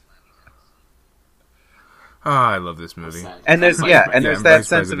techs. I love this movie. And there's that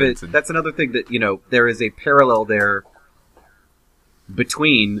sense of it. That's another thing that, there is a parallel there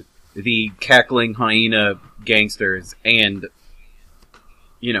between the cackling hyena gangsters and,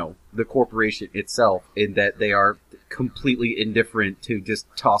 the corporation itself, in that they are completely indifferent to just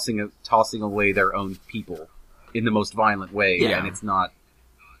tossing away their own people in the most violent way, and it's not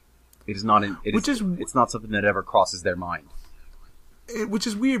something that ever crosses their mind. Which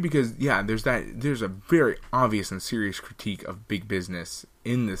is weird because, there's a very obvious and serious critique of big business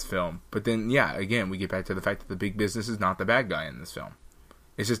in this film. But then, again, we get back to the fact that the big business is not the bad guy in this film.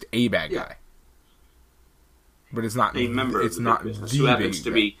 It's just a bad guy. But it's not a member of the business who happens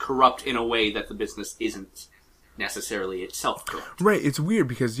to be corrupt in a way that the business isn't necessarily itself corrupt. Right, it's weird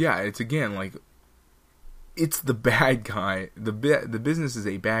because, it's again, like, it's the bad guy. The business is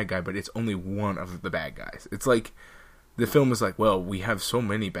a bad guy, but it's only one of the bad guys. It's like... The film is like, well, we have so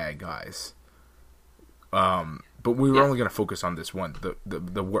many bad guys, but we were only going to focus on this one,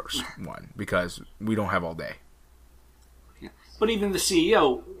 the worst one, because we don't have all day. Yeah. But even the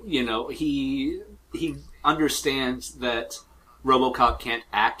CEO, he understands that Robocop can't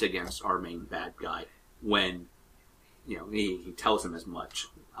act against our main bad guy when, he tells him as much.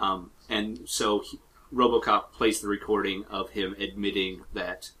 And so Robocop plays the recording of him admitting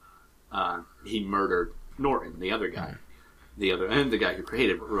that he murdered Norton, the other guy, and the guy who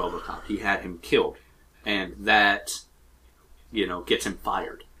created Robocop. He had him killed, and that, gets him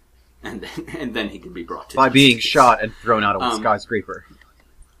fired, and then he can be brought to by being shot and thrown out of a skyscraper.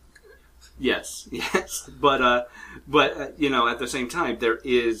 Yes, but at the same time, there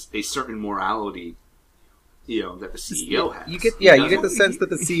is a certain morality, that the CEO has. You get the sense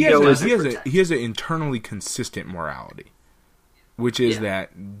that the CEO he has an internally consistent morality. Which is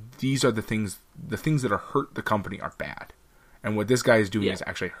that these are the things that are hurt the company are bad. And what this guy is doing is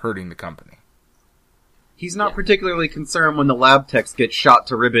actually hurting the company. He's not particularly concerned when the lab techs get shot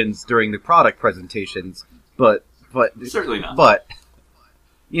to ribbons during the product presentations, but certainly not. But,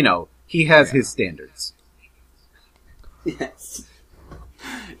 he has his standards. Yes.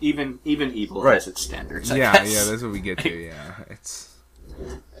 Even evil has its standards, I guess. Yeah, that's what we get to, It's...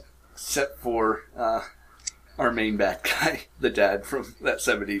 Except for, our main bad guy, the dad from that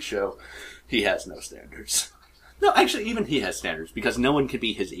 70s show, he has no standards. No, actually, even he has standards, because no one can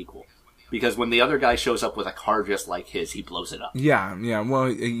be his equal. Because when the other guy shows up with a car just like his, he blows it up. Yeah, well,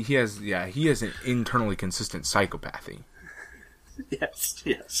 he has an internally consistent psychopathy.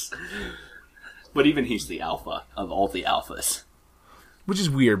 Yes. But even he's the alpha of all the alphas. Which is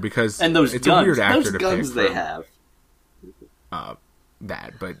weird, because and those it's guns, a weird actor those to guns pick they from, have.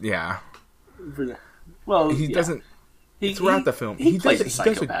 That, but yeah. Well, he doesn't... Throughout the film, he does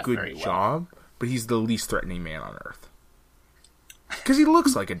a good job, but he's the least threatening man on Earth. Because he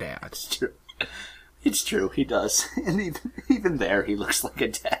looks like a dad. It's true, he does. And even there, he looks like a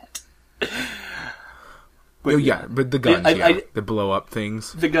dad. But but the guns, the blow-up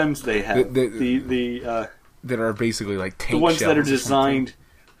things. The guns they have. That are basically like tank shells. The ones that are designed...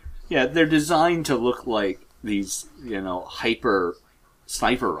 Yeah, they're designed to look like these, hyper...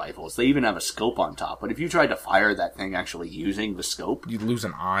 sniper rifles. They even have a scope on top. But if you tried to fire that thing actually using the scope... You'd lose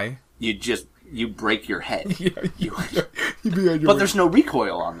an eye. You break your head. But there's no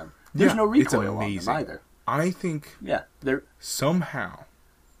recoil on them. There's no recoil on them either. I think they're... somehow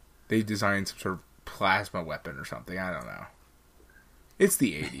they designed some sort of plasma weapon or something. I don't know. It's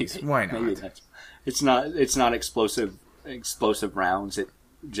the 80s. Why not? It's not explosive rounds. It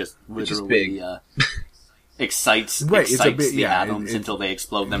just literally... excites the atoms until they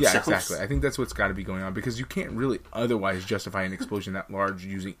explode themselves. Yeah, exactly. I think that's what's got to be going on, because you can't really otherwise justify an explosion that large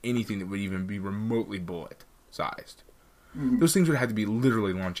using anything that would even be remotely bullet-sized. Mm-hmm. Those things would have to be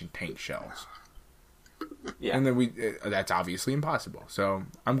literally launching tank shells. Yeah. And then that's obviously impossible. So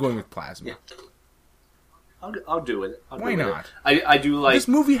I'm going with plasma. Yeah. I'll do it. Why not? I do like... This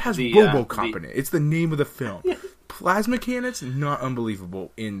movie has Robocop in it. It's the name of the film. Yeah. Plasma cannons, not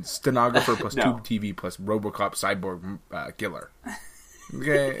unbelievable in Stenographer plus Tube TV plus Robocop Cyborg Killer.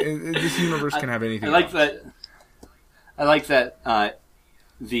 Okay, this universe can have anything. I like that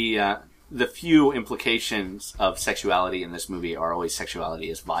the few implications of sexuality in this movie are always sexuality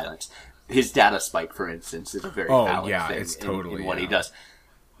as violence. His data spike, for instance, is a very phallic thing it's totally in what he does.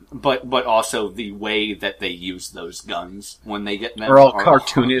 But also the way that they use those guns when they get them are all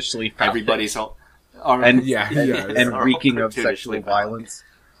cartoonishly. Everybody's all. And reeking of sexual violence.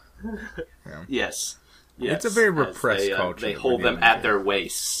 Yeah. Yes. It's a very repressed culture. They hold them at their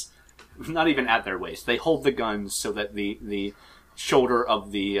waists. Not even at their waist. They hold the guns so that the shoulder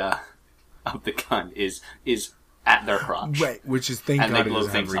of the gun is at their crotch. Right, which is thank God it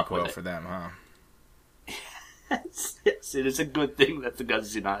doesn't have recoil for them, huh? Yes, it is a good thing that the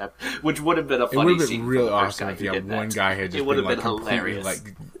guns do not have, which would have been a funny scene. It would have been really awesome if one guy had just been hilarious.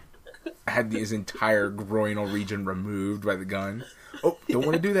 Had his entire groinal region removed by the gun. Oh, don't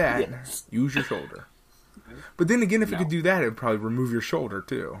want to do that. Yes. Use your shoulder. But then again, if it could do that, it would probably remove your shoulder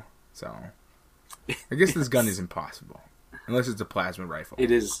too. So, I guess this gun is impossible. Unless it's a plasma rifle.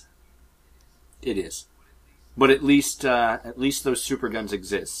 It is. But at least those super guns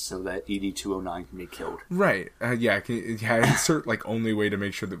exist so that ED-209 can be killed. Right. Insert only way to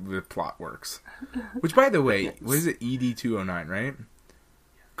make sure that the plot works. Which, by the way, what is it? ED-209, right?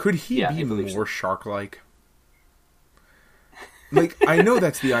 Could he be more shark-like? I know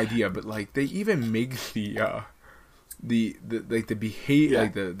that's the idea, but they even make the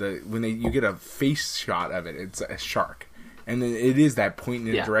behavior when you get a face shot of it, it's a shark, and then it is that point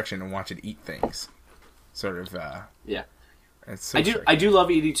in a direction and watch it eat things. Sort of, It's so I do love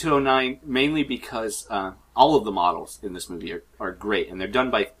ED-209 mainly because all of the models in this movie are great, and they're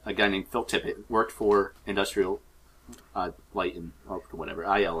done by a guy named Phil Tippett, worked for Industrial Light and whatever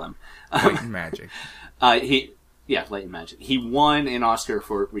ILM, Light and Magic. Light and Magic. He won an Oscar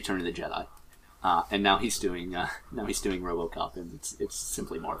for Return of the Jedi, and now he's doing RoboCop, and it's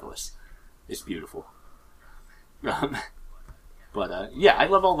simply marvelous. It's beautiful. But I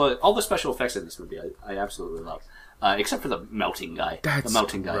love all the special effects in this movie. I absolutely love, except for the melting guy. I could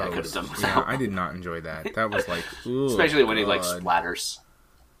have done without. Yeah, I did not enjoy that. That was especially when he splatters.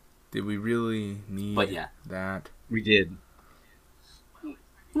 Did we really need that? We did.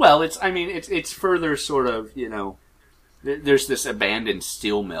 Well, it's further sort of, there's this abandoned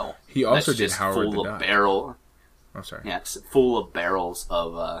steel mill. He also did Howard the Duck. Oh, sorry. Yeah, it's full of barrels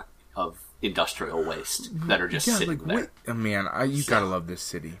of industrial waste that are just sitting there. Oh, man, you gotta love this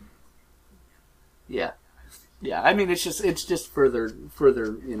city. Yeah. I mean, it's just further,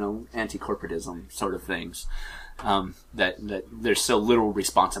 anti-corporatism sort of things. That there's so little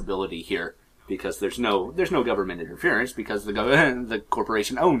responsibility here because there's no government interference because the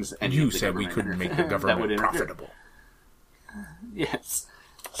corporation owns. And you said we couldn't make the government profitable. Yes.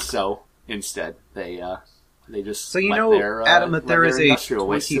 So instead, they just Adam, that there is a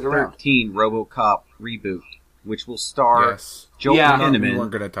 2013 RoboCop reboot which will star Joel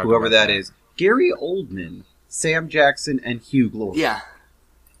Kinnaman, whoever that is, Gary Oldman, Sam Jackson, and Hugh Laurie.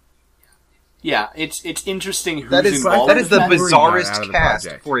 Yeah, it's interesting who's involved. That is the bizarrest cast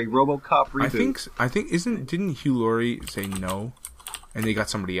for a RoboCop reboot. I think didn't Hugh Laurie say no, and they got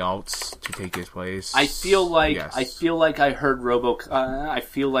somebody else to take his place? I feel like I heard I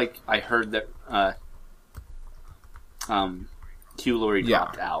feel like I heard that Hugh Laurie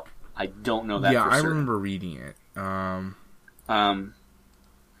dropped out. I don't know that. Yeah, for certain. I remember reading it.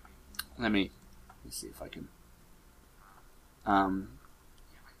 Let me see if I can.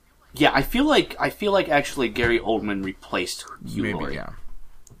 I feel like actually Gary Oldman replaced Hugh Laurie. Yeah.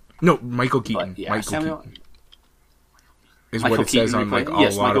 No, Michael Keaton. Michael Keaton is what it says on a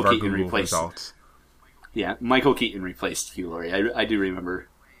lot of our Google results. Yeah, Michael Keaton replaced Hugh Laurie. I do remember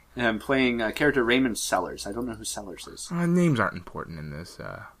him playing character Raymond Sellers. I don't know who Sellers is. Names aren't important in this.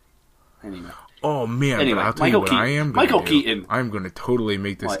 Anyway. Oh man! Anyway, I'll tell you what I am going to do. Keaton. I'm going to totally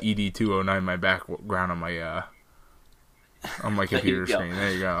make this ED-209 my background on my computer screen.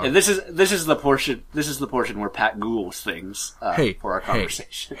 There you go. And this is the portion where Pat Googles things for our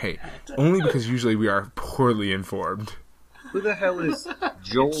conversation. Hey, only because usually we are poorly informed. Who the hell is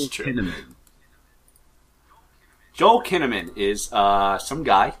Joel Kinnaman? Joel Kinnaman is some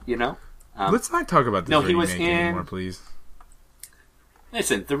guy, Let's not talk about this remake anymore, please.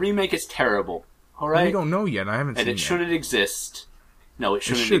 Listen, the remake is terrible. All right, we don't know yet. I haven't seen it. And it shouldn't exist. No, it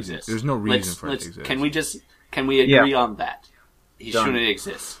shouldn't exist. There's no reason for it to exist. Can we agree on that? He shouldn't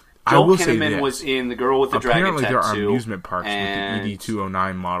exist. Joel Kinnaman was in The Girl with the Dragon Tattoo. Apparently there are amusement parks with the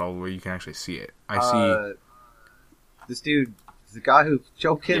ED-209 model where you can actually see it. I see... This dude, the guy who...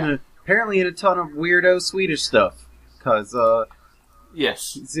 Joel Kinnaman, apparently in a ton of weirdo Swedish stuff. Because,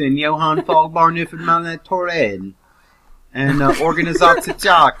 yes. He's in Johan Fagbarn Torren. And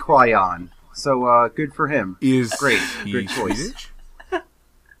Organisatia Quayan. So, good for him. Great. Good choice.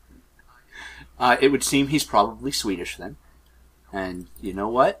 It would seem he's probably Swedish then. And you know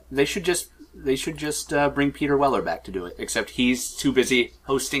what? They should just bring Peter Weller back to do it. Except he's too busy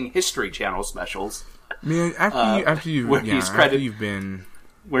hosting History Channel specials. Man, after you've been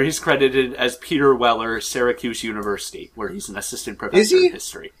where he's credited as Peter Weller, Syracuse University, where he's an assistant professor of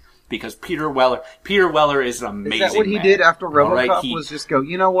history. Because Peter Weller is an amazing man. Is that what he did after RoboCop? Was just go,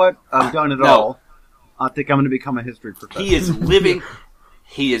 you know what? I've done it all. I think I'm going to become a history professor. He is living.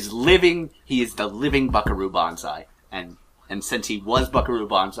 He is the living Buckaroo Banzai. And since he was Buckaroo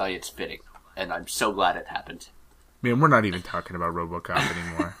Banzai, it's fitting. And I'm so glad it happened. Man, we're not even talking about Robocop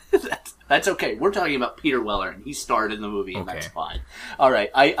anymore. That's okay. We're talking about Peter Weller, and he starred in the movie, and that's fine. All right.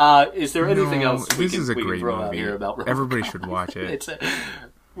 Is there anything else we can throw out here about Robocop? Everybody should watch it.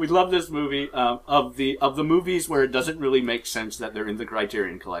 We love this movie. Of the movies where it doesn't really make sense that they're in the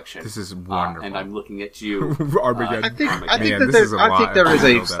Criterion Collection. This is wonderful. And I'm looking at you, Armageddon. I think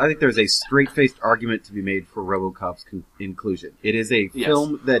there is a straight-faced argument to be made for RoboCop's inclusion. It is a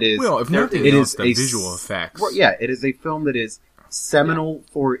film that is if nothing else, the visual effects. Well, yeah, it is a film that is seminal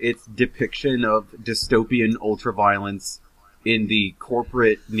for its depiction of dystopian ultraviolence in the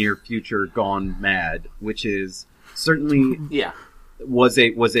corporate near future gone mad, which is certainly is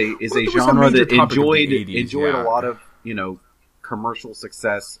a genre that enjoyed a lot of commercial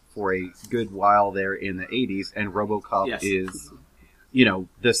success for a good while there in the 80s, and RoboCop is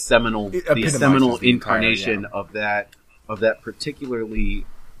the seminal incarnation of that particularly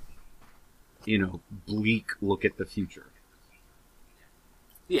bleak look at the future.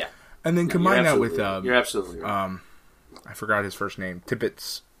 Yeah. And then combine that with you're absolutely right. I forgot his first name,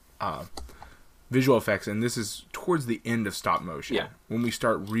 Tippett's visual effects, and this is towards the end of stop motion. Yeah. When we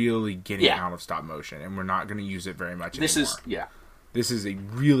start really getting out of stop motion, and we're not going to use it very much anymore. This is a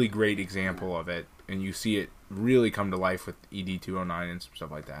really great example of it, and you see it really come to life with ED-209 and some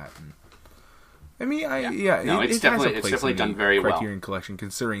stuff like that. And, I mean, it's definitely done very well. Criterion Collection,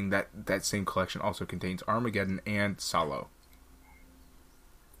 considering that same collection also contains Armageddon and Salo.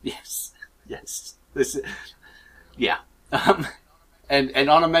 Yes. This is, and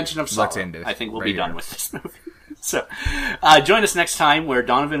on a mention of Salo, I think we'll be done with this movie. So, join us next time where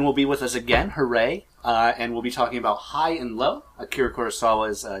Donovan will be with us again. Hooray! And we'll be talking about High and Low, Akira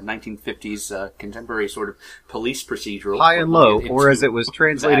Kurosawa's 1950s contemporary sort of police procedural. High and Low, or as it was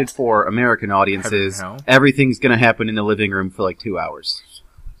translated for American audiences, everything's going to happen in the living room for like 2 hours.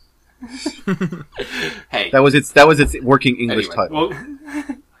 Hey, that was its working English title. Well,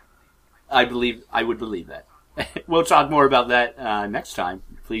 I would believe that. We'll talk more about that next time.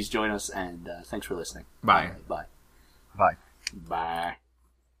 Please join us, and thanks for listening. Bye. Bye. Bye. Bye.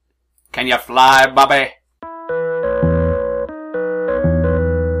 Can you fly, Bobby?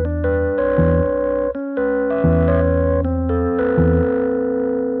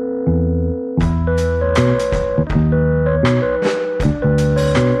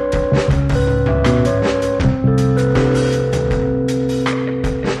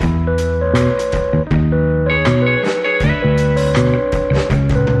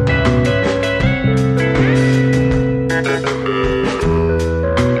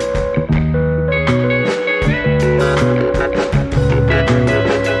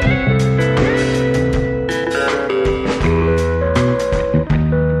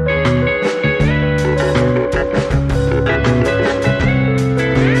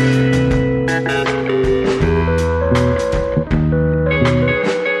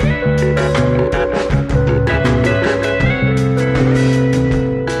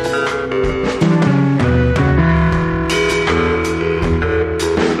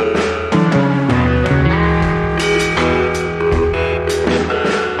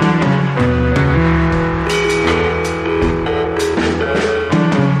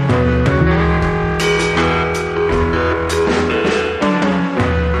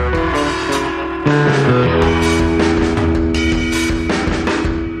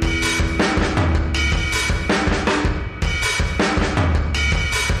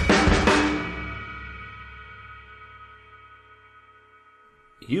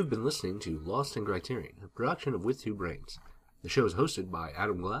 You've been listening to Lost in Criterion, a production of With Two Brains. The show is hosted by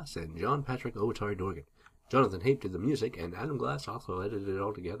Adam Glass and John Patrick Owatari Dorgan. Jonathan Hape did the music, and Adam Glass also edited it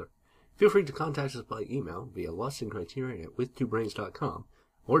all together. Feel free to contact us by email via lostincriterion@withtwobrains.com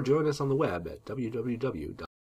or join us on the web at www